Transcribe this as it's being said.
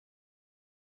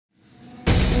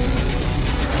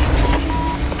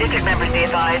District members be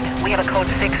advised, we have a code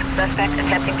 6 suspect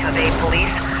attempting to evade police.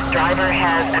 Driver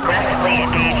has aggressively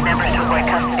engaged members to avoid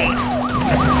custody.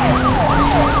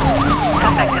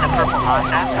 Suspect in a purple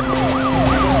Mazda.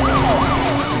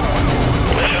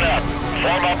 Listen up.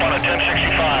 Form up on a 1065.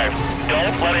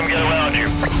 Don't let him get around you.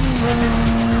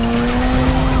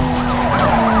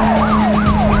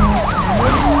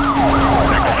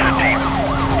 Echo 15.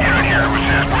 Unit here. Who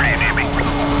says where do you need me?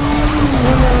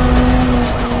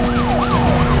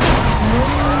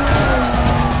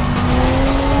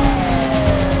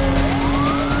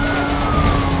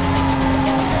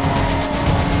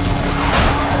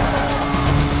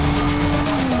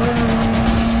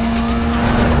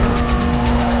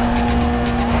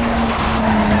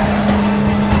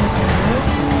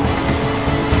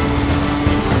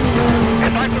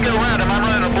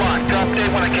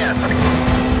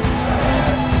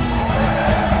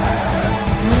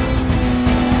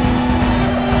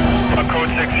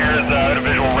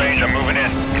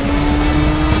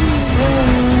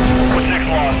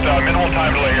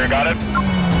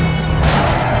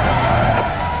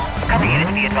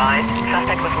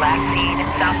 Suspect was last seen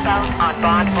southbound on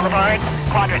Bond Boulevard.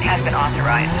 Quadrant has been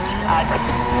authorized.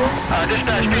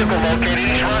 Dispatch vehicle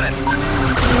located. He's running.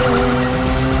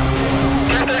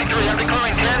 1033. I'm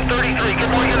declaring 1033. Get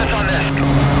more units on this.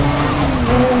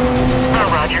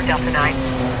 Oh, Roger. Delta 9.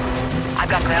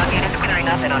 I've got ground units clearing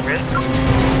up and en route.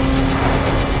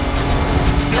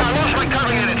 Yeah, I lost my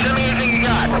cover unit. Send me anything you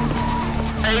got.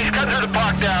 Hey, he's cut through the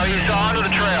park now. He's onto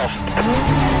the trails.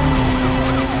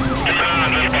 Just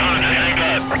behind you, hang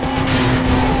on.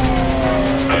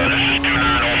 This is 2-9,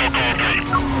 also call 3.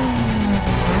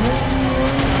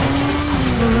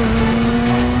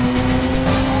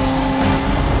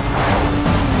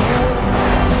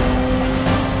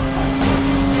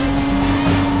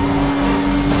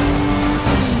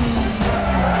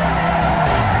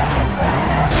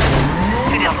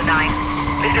 Delta 9.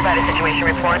 Mr. About a situation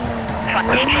report.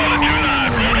 This Charlie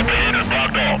 2-9, road up ahead is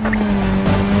blocked off.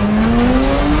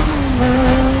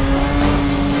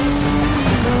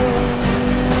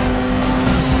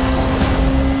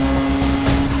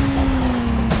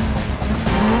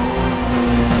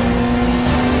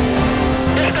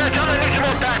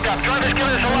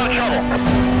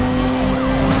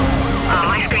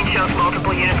 My screen shows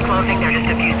multiple units closing. They're just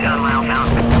a few miles out.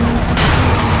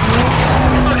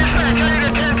 Oh, dispatch, I need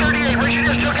a 1038. We should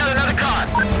just took out another car.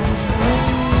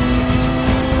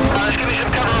 Let's give me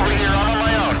some cover over here. I'm on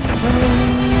my own.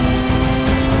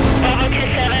 Bravo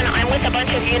 27, I'm with a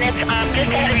bunch of units.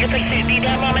 Just ahead of your pursuit. Be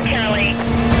done momentarily.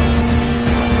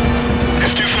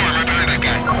 It's too far. Right behind that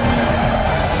guy.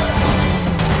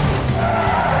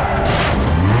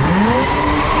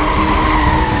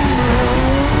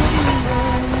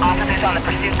 Officers on the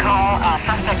pursuit call.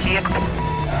 Suspect vehicle.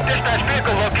 Dispatch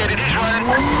vehicle located. He's running.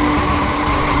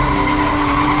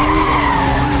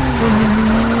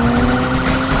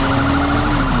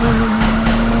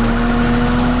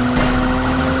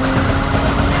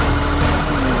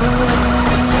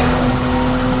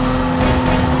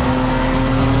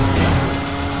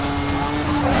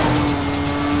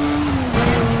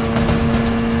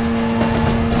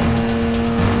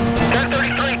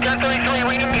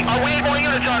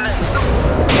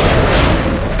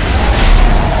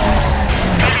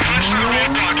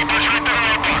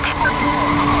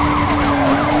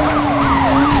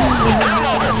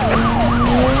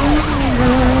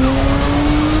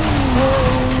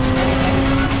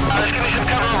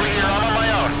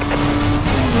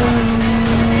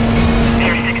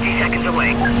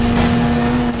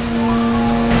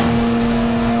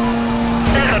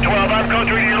 Code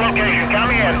 3 to your location. Count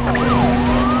me in.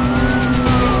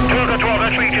 2 Echo 12,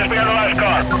 that's me. Just behind the last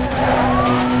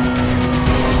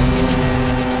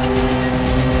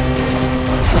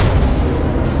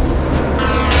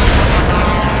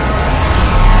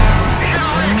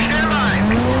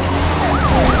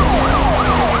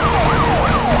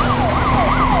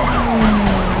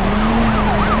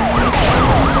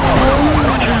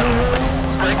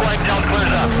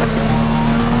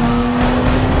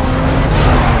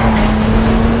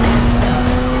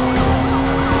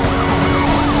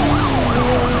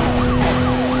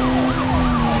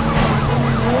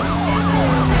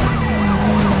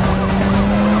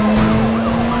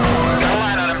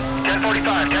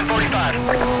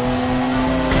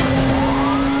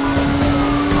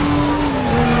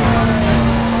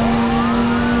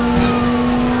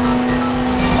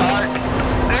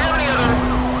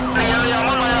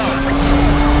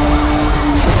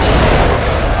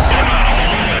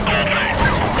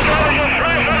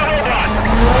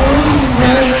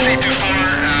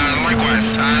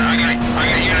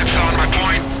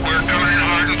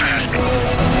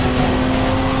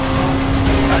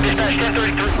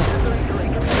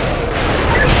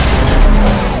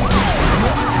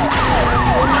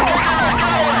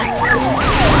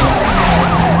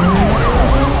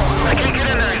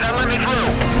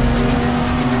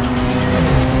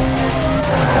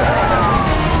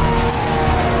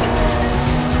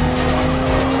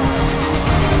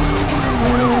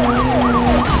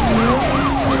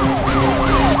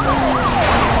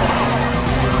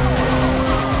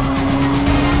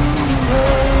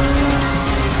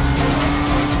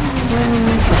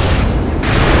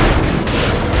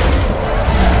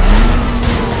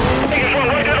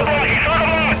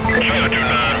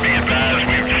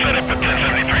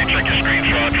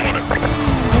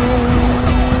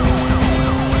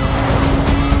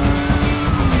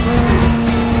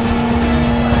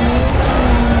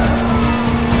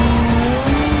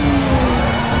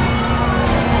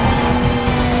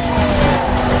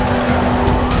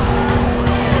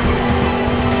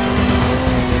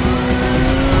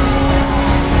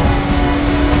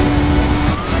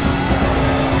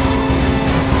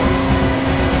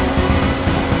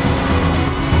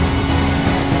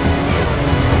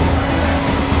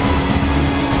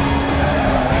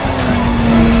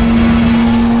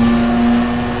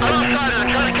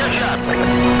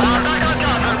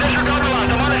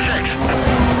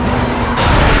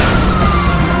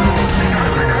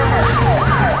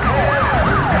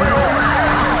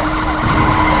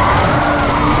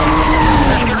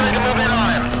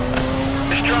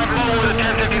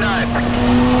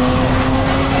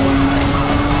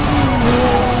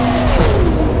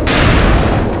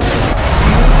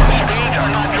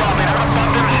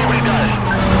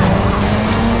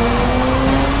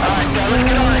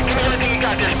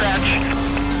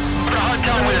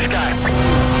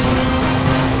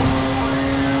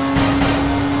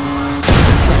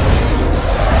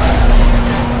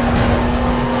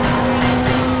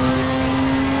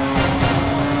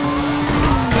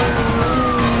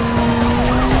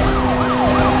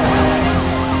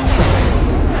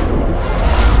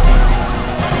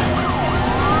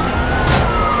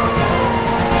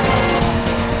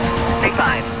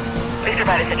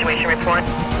situation report.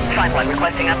 5-1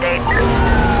 requesting update.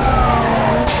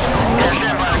 Yeah,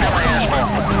 stand by. I got my ass full.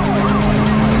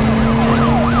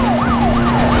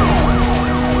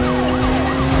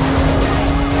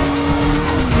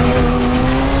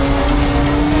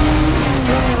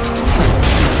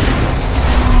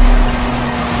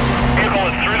 Vehicle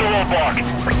is through the roadblock.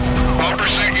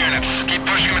 1% units. Keep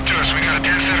pushing them to us. We got a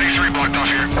 1073 blocked off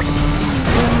here.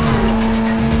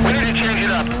 We need to change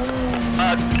it up.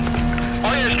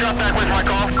 All units drop back with my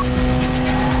call. I'm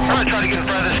gonna try to get in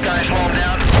front of this guy, slow him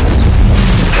down.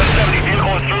 1070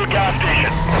 vehicle is through the gas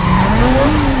station.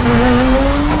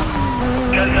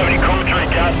 1070 code 3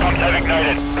 gas pumps have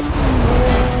ignited.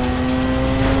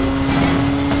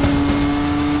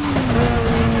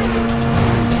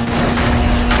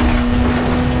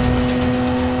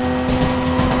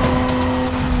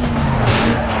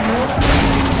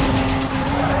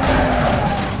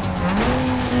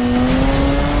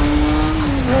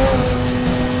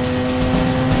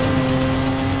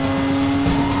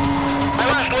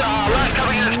 Last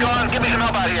couple units gone. Give me some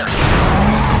help out here.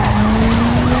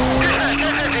 Dispatch,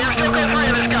 1050. I'm still code 3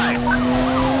 of this guy.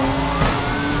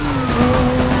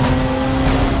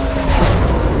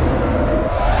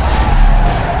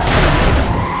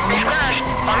 He's crashed.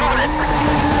 I'm moving it.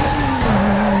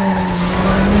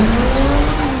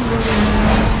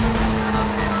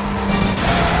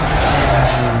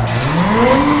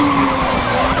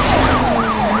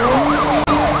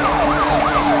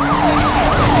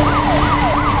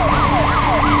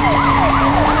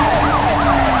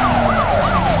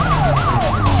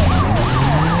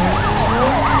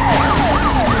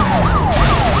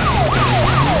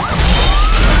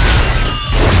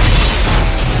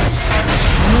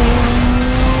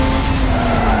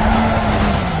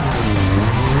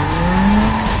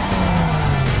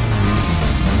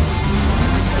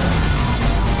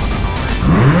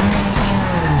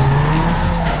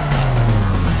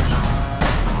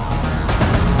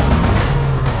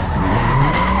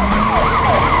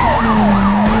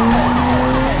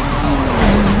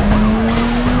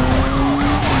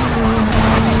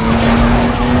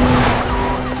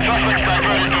 Suspects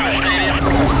diverted to the stadium.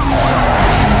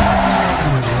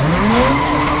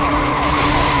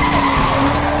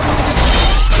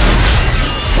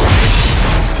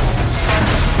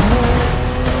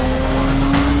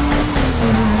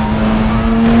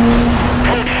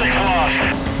 Code 6 lost.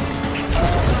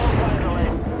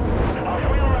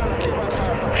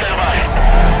 Stand by.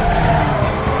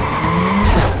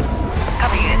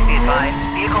 Cover units be advised.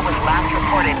 Vehicle was last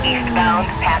reported eastbound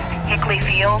past Hickley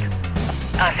Field.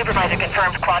 Supervisor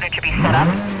confirms quadrant to be set up.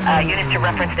 Units to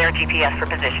reference their GPS for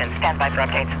position. Stand by for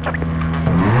updates.